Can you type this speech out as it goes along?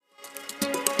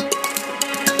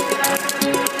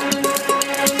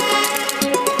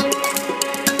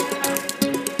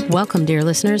Welcome, dear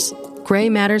listeners. Gray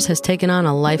Matters has taken on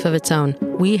a life of its own.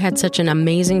 We had such an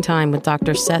amazing time with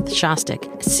Dr. Seth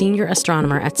Shostak, senior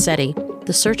astronomer at SETI,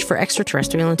 the Search for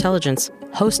Extraterrestrial Intelligence,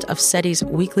 host of SETI's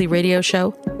weekly radio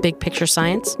show, Big Picture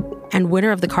Science, and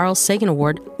winner of the Carl Sagan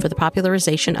Award for the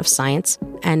popularization of science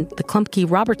and the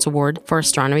Klumpke-Roberts Award for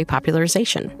astronomy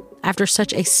popularization. After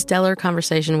such a stellar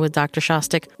conversation with Dr.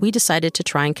 Shostak, we decided to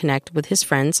try and connect with his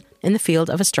friends in the field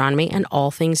of astronomy and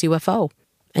all things UFO.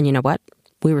 And you know what?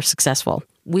 We were successful.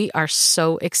 We are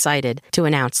so excited to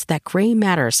announce that Gray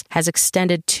Matters has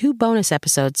extended 2 bonus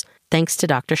episodes thanks to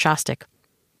Dr. Shostak.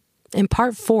 In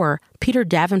Part 4, Peter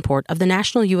Davenport of the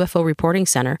National UFO Reporting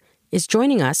Center is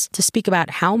joining us to speak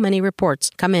about how many reports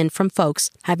come in from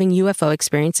folks having UFO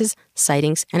experiences,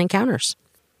 sightings, and encounters.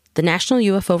 The National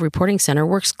UFO Reporting Center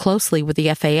works closely with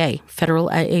the FAA, Federal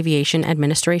Aviation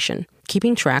Administration,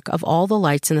 keeping track of all the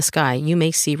lights in the sky you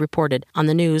may see reported on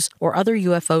the news or other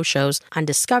UFO shows on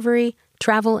Discovery,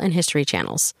 Travel, and History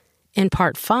channels. In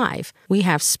Part 5, we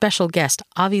have special guest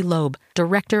Avi Loeb,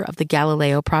 director of the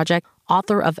Galileo Project,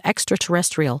 author of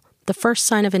Extraterrestrial, The First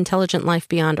Sign of Intelligent Life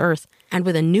Beyond Earth, and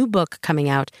with a new book coming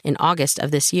out in August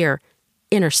of this year,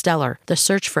 Interstellar, The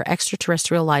Search for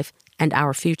Extraterrestrial Life and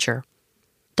Our Future.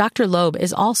 Dr. Loeb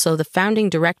is also the founding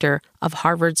director of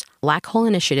Harvard's Black Hole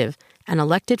Initiative, an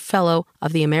elected fellow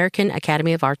of the American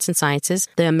Academy of Arts and Sciences,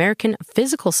 the American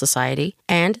Physical Society,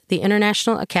 and the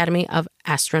International Academy of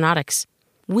Astronautics.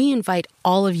 We invite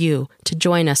all of you to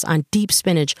join us on Deep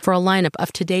Spinach for a lineup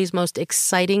of today's most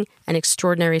exciting and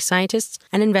extraordinary scientists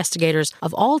and investigators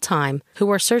of all time who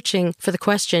are searching for the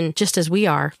question, just as we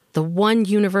are, the one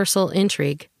universal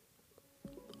intrigue: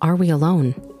 are we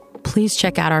alone? Please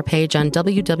check out our page on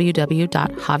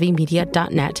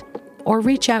www.javimedia.net or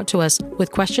reach out to us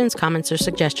with questions, comments, or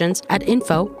suggestions at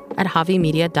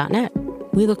info@javimedia.net.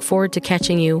 We look forward to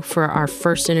catching you for our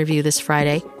first interview this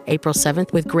Friday, April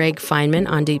 7th, with Greg Feynman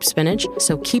on Deep Spinach,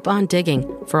 so keep on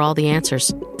digging for all the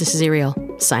answers. This is Ariel,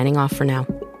 signing off for now.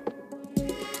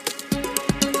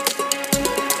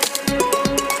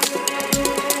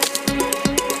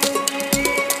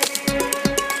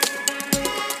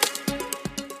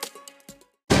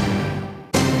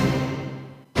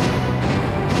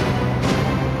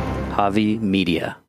 Javi Media.